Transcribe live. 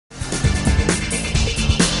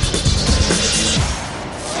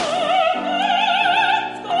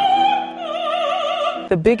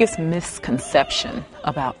The biggest misconception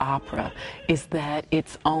about opera is that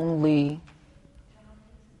it's only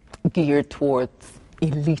geared towards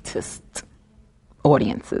elitist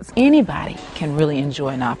audiences. Anybody can really enjoy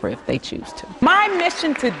an opera if they choose to. My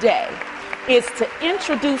mission today is to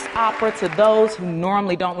introduce opera to those who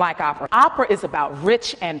normally don't like opera. Opera is about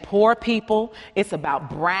rich and poor people. It's about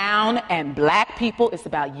brown and black people. It's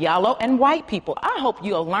about yellow and white people. I hope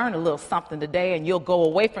you'll learn a little something today and you'll go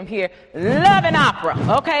away from here loving opera,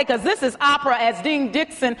 okay? Because this is opera as Dean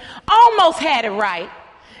Dixon almost had it right.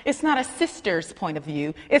 It's not a sister's point of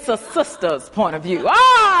view. It's a sister's point of view. All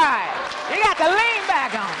right, you got to lean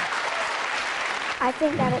back on it. I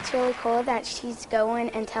think that it's really cool that she's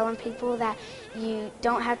going and telling people that you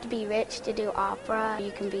don't have to be rich to do opera.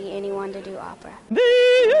 You can be anyone to do opera.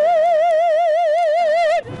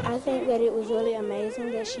 I think that it was really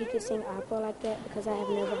amazing that she could sing opera like that because I have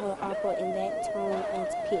never heard opera in that tone and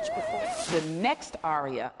pitch before. The next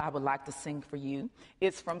aria I would like to sing for you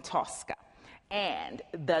is from Tosca. And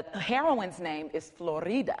the heroine's name is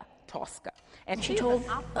Florida Tosca. And she told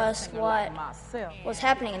us what was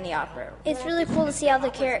happening in the opera. It's really cool to see how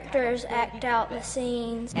the characters act out the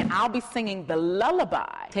scenes. And I'll be singing the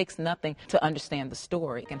lullaby. It takes nothing to understand the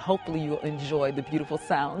story. And hopefully you'll enjoy the beautiful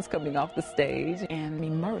sounds coming off the stage and be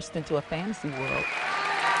immersed into a fantasy world.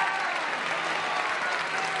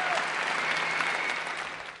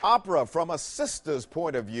 Opera from a sister's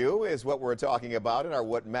point of view is what we're talking about in our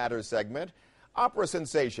What Matters segment. Opera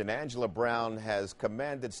sensation Angela Brown has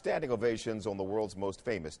commanded standing ovations on the world's most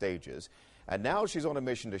famous stages. And now she's on a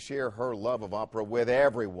mission to share her love of opera with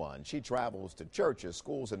everyone. She travels to churches,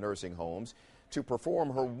 schools, and nursing homes to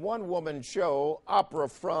perform her one-woman show, Opera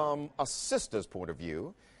from a Sister's Point of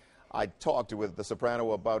View. I talked with the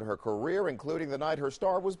soprano about her career, including the night her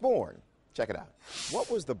star was born. Check it out. What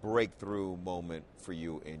was the breakthrough moment for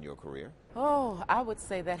you in your career? Oh, I would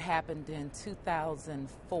say that happened in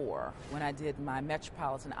 2004 when I did my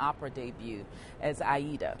Metropolitan Opera debut as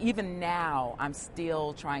Aida. Even now, I'm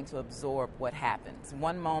still trying to absorb what happens.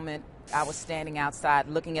 One moment, I was standing outside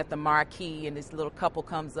looking at the marquee, and this little couple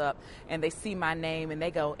comes up, and they see my name, and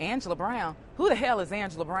they go, Angela Brown? Who the hell is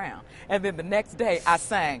Angela Brown? And then the next day, I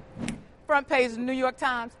sang. Front page of the New York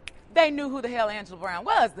Times, they knew who the hell Angela Brown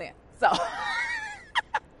was then. So,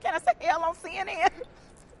 can I say hell on CNN?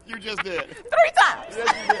 You just did. 3 times.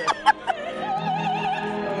 Yes, you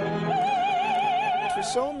did. For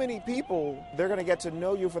so many people, they're going to get to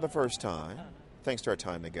know you for the first time, thanks to our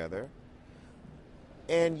time together.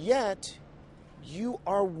 And yet, you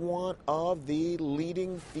are one of the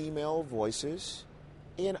leading female voices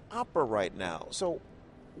in opera right now. So,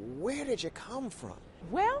 where did you come from?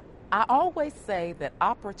 Well, I always say that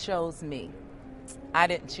opera chose me. I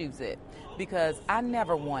didn't choose it because I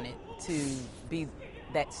never wanted to be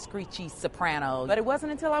that screechy soprano. But it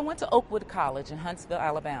wasn't until I went to Oakwood College in Huntsville,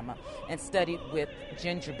 Alabama, and studied with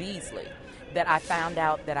Ginger Beasley that I found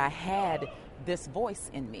out that I had this voice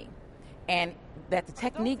in me and that the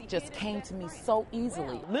technique just came to me so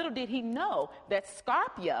easily. Little did he know that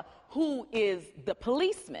Scarpia, who is the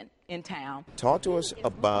policeman in town. Talk to us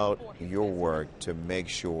about your work to make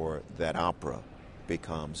sure that opera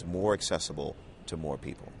becomes more accessible to more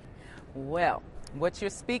people. Well, what you're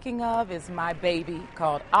speaking of is my baby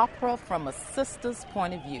called Opera from a Sister's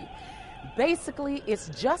Point of View. Basically, it's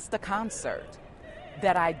just a concert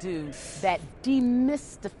that I do that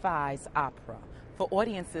demystifies opera for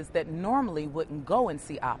audiences that normally wouldn't go and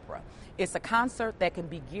see opera. It's a concert that can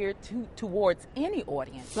be geared towards any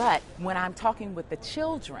audience. But when I'm talking with the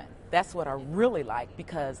children, that's what I really like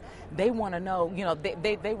because they want to know, you know,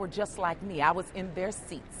 they were just like me. I was in their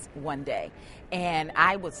seats one day and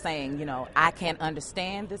I was saying, you know, I can't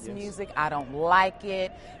understand this music. I don't like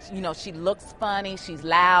it. You know, she looks funny. She's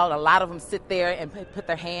loud. A lot of them sit there and put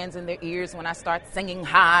their hands in their ears when I start singing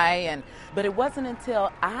high. But it wasn't until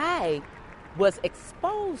I was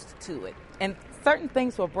exposed to it and certain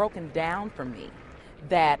things were broken down for me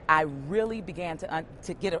that I really began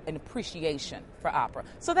to get an appreciation for opera.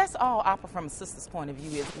 So that's all Opera from a Sister's Point of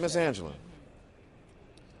View is. Miss Angela,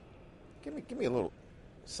 give me a little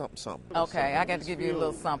something. Okay, I got to give you a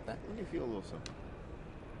little something. Let me feel a little something.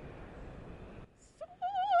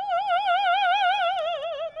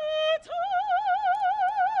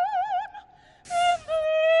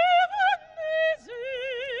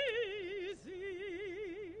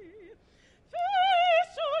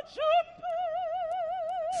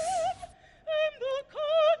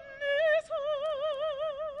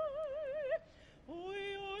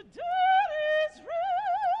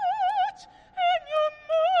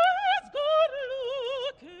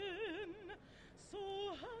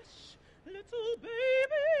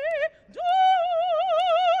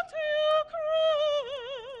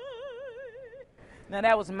 Now,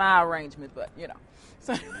 that was my arrangement, but, you know.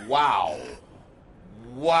 So. Wow.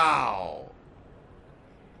 Wow.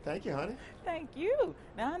 Thank you, honey. Thank you.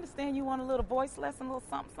 Now, I understand you want a little voice lesson, a little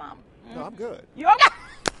something, something. No, I'm good. You okay?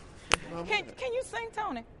 No, Can you sing,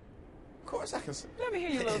 Tony? Of course I can sing. Let me hear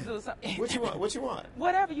you a little do something. What you want? What you want?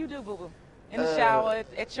 Whatever you do, boo-boo. In the shower,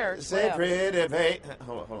 at church, Say pretty baby.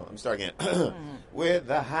 Hold on. Let me start again. With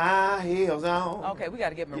the high heels on. Okay, we got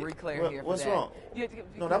to get Marie Claire here for what's that. wrong?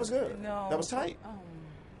 No, that was good. No. That was tight.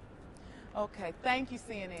 Okay, thank you,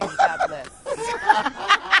 CNN. God bless.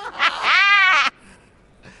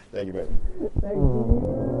 Thank you, baby. Thank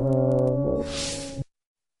you.